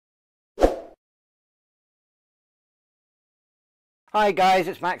Hi guys,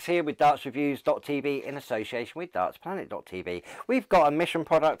 it's Max here with dartsreviews.tv in association with dartsplanet.tv. We've got a mission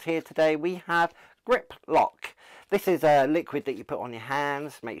product here today. We have GripLock. This is a liquid that you put on your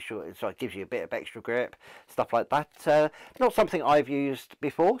hands, make sure it gives you a bit of extra grip, stuff like that. Not something I've used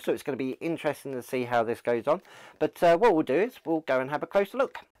before, so it's going to be interesting to see how this goes on. But what we'll do is we'll go and have a closer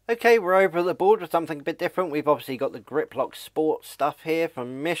look. Okay, we're over at the board with something a bit different. We've obviously got the GripLock Sport stuff here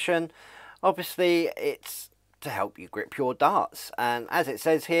from Mission. Obviously, it's to help you grip your darts, and as it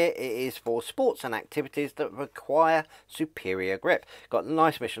says here, it is for sports and activities that require superior grip. Got the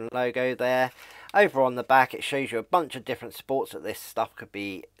nice Mission logo there. Over on the back it shows you a bunch of different sports that this stuff could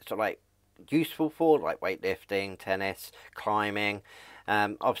be sort of like useful for, like weightlifting, tennis, climbing.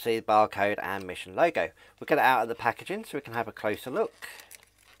 Obviously the barcode and Mission logo. We'll get it out of the packaging so we can have a closer look.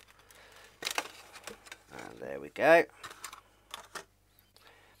 And there we go.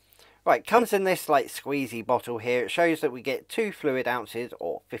 Right, comes in this like squeezy bottle here. It shows that we get 2 fluid ounces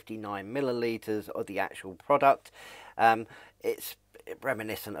or 59 millilitres of the actual product. It's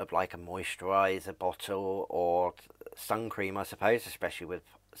reminiscent of like a moisturiser bottle or sun cream, I suppose, especially with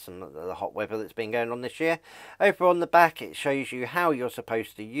some of the hot weather that's been going on this year. Over on the back it shows you how you're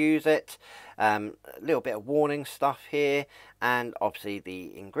supposed to use it, a little bit of warning stuff here, and obviously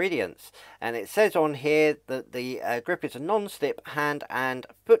the ingredients. And it says on here that the grip is a non-slip hand and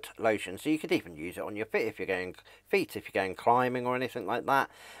foot lotion, so you could even use it on your feet if you're going climbing or anything like that.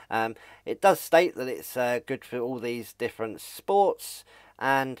 It does state that it's good for all these different sports,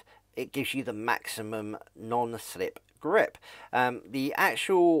 and it gives you the maximum non-slip grip. The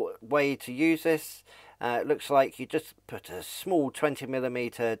actual way to use this looks like you just put a small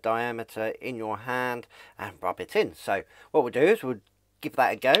 20mm diameter in your hand and rub it in. So what we'll do is we'll give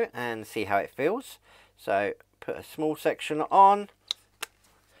that a go and see how it feels. So put a small section on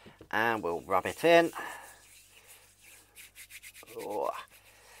and we'll rub it in.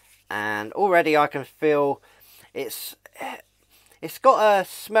 And already I can feel it's got a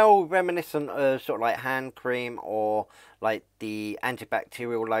smell reminiscent of sort of like hand cream or like the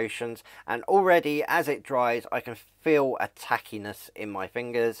antibacterial lotions, and already as it dries I can feel a tackiness in my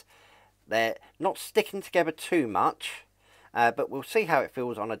fingers. They're not sticking together too much, but we'll see how it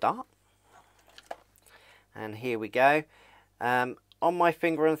feels on a dart. And here we go. On my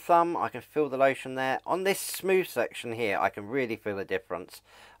finger and thumb I can feel the lotion there. On this smooth section here I can really feel the difference.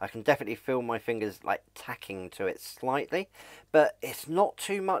 I can definitely feel my fingers like tacking to it slightly, but it's not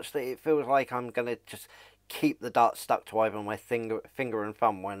too much that it feels like I'm going to just keep the dart stuck to either my finger and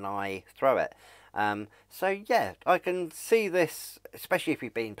thumb when I throw it. So yeah, I can see this, especially if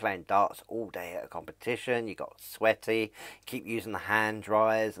you've been playing darts all day at a competition, you got sweaty, keep using the hand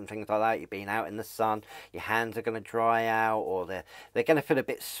dryers and things like that, you've been out in the sun, your hands are going to dry out, or they're going to feel a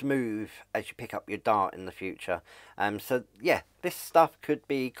bit smooth as you pick up your dart in the future. So yeah, this stuff could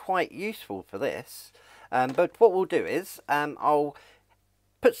be quite useful for this. But what we'll do is I'll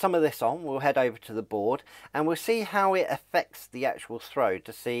put some of this on, we'll head over to the board and we'll see how it affects the actual throw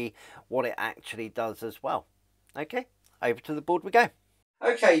to see what it actually does as well. Okay, over to the board we go.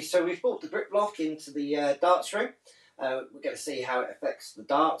 Okay, so we've brought the GripLock into the darts room. We're going to see how it affects the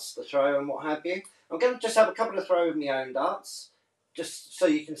darts, the throw and what have you. I'm going to just have a couple of throw of my own darts, just so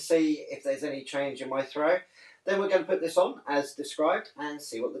you can see if there's any change in my throw. Then we're going to put this on as described and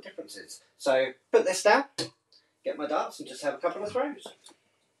see what the difference is. So put this down, get my darts and just have a couple of throws.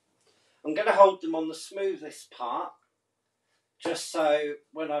 I'm going to hold them on the smoothest part, just so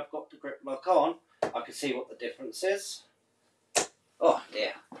when I've got the GripLock on, I can see what the difference is. Oh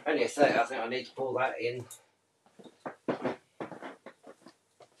dear, only a sec, I think I need to pull that in.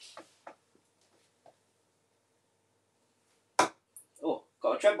 Oh,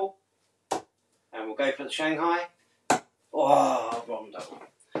 got a treble. And we'll go for the Shanghai. Oh, wrong double.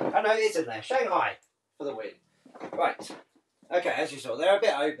 Oh no, it is in there, Shanghai for the win. Right. Okay, as you saw, they're a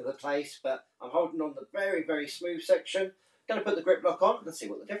bit over the place, but I'm holding on the very, very smooth section. Going to put the GripLock on and see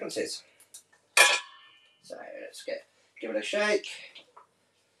what the difference is. So let's give it a shake.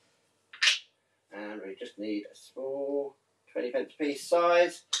 And we just need a small 20p piece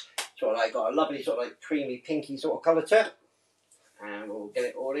size. Sort of like got a lovely sort of like creamy pinky sort of colour to it. And we'll get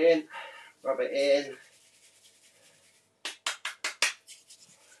it all in, rub it in.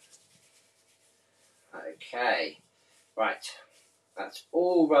 Okay. Right, that's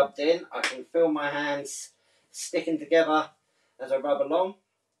all rubbed in. I can feel my hands sticking together as I rub along.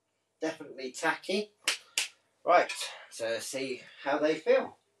 Definitely tacky. Right, so let's see how they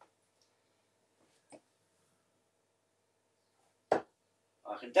feel.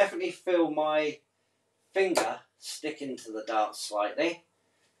 I can definitely feel my finger sticking to the dart slightly.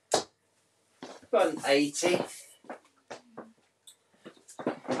 About an 80.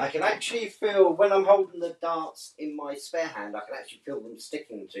 I can actually feel, when I'm holding the darts in my spare hand, I can actually feel them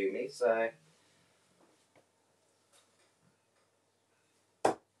sticking to me, so...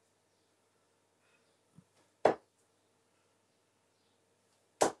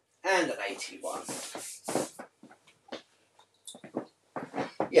 And an 81.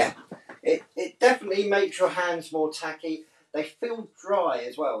 Yeah, it definitely makes your hands more tacky. They feel dry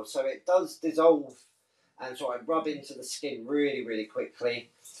as well, so it does dissolve and sort of rub into the skin really, really quickly.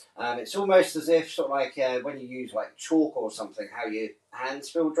 It's almost as if, sort of like when you use like chalk or something, how your hands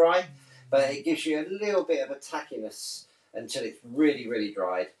feel dry, but it gives you a little bit of a tackiness until it's really, really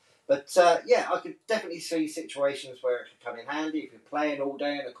dried. But yeah, I could definitely see situations where it could come in handy if you're playing all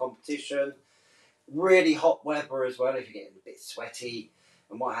day in a competition. Really hot weather as well, if you're getting a bit sweaty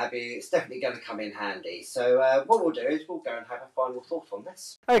and what have you, it's definitely going to come in handy. So what we'll do is we'll go and have a final thought on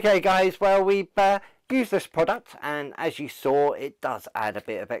this. Okay guys, well we've used this product, and as you saw, it does add a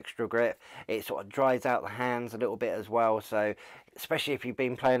bit of extra grip. It sort of dries out the hands a little bit as well, so especially if you've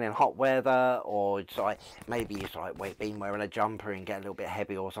been playing in hot weather, or it's like maybe you've like been wearing a jumper and get a little bit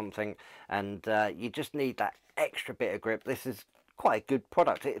heavy or something, and you just need that extra bit of grip. This is quite a good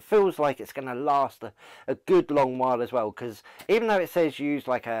product. It feels like it's going to last a good long while as well, because even though it says use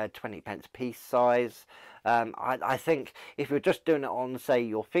like a 20p piece size, I think if you're just doing it on, say,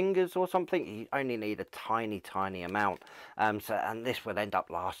 your fingers or something, you only need a tiny amount, and this will end up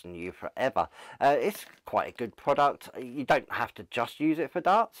lasting you forever. It's quite a good product. You don't have to just use it for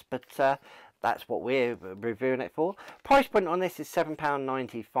darts, but that's what we're reviewing it for. Price point on this is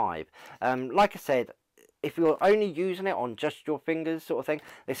 £7.95. Like I said, if you're only using it on just your fingers sort of thing,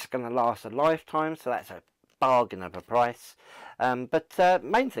 this is going to last a lifetime, so that's a bargain of a price. But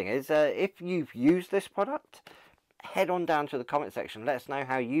main thing is, if you've used this product, head on down to the comment section, let us know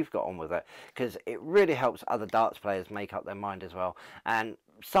how you've got on with it, because it really helps other darts players make up their mind as well. And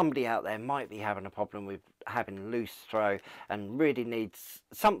somebody out there might be having a problem with having loose throw and really needs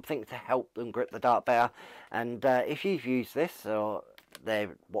something to help them grip the dart better, and if you've used this, or they're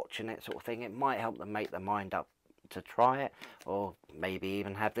watching it sort of thing, it might help them make their mind up to try it, or maybe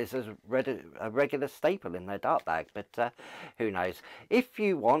even have this as a regular staple in their dart bag, but who knows. If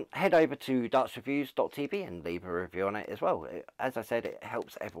you want, head over to dartsreviews.tv and leave a review on it as well. As I said, it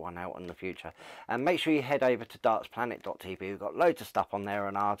helps everyone out in the future. And make sure you head over to dartsplanet.tv. We've got loads of stuff on there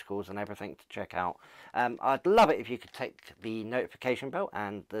and articles and everything to check out. I'd love it if you could take the notification bell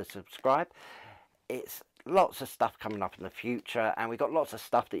and the subscribe. It's lots of stuff coming up in the future, and we've got lots of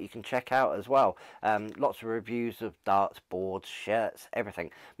stuff that you can check out as well. Lots of reviews of darts, boards, shirts, everything.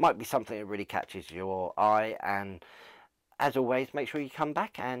 Might be something that really catches your eye, and as always, make sure you come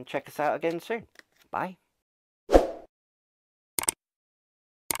back and check us out again soon. Bye.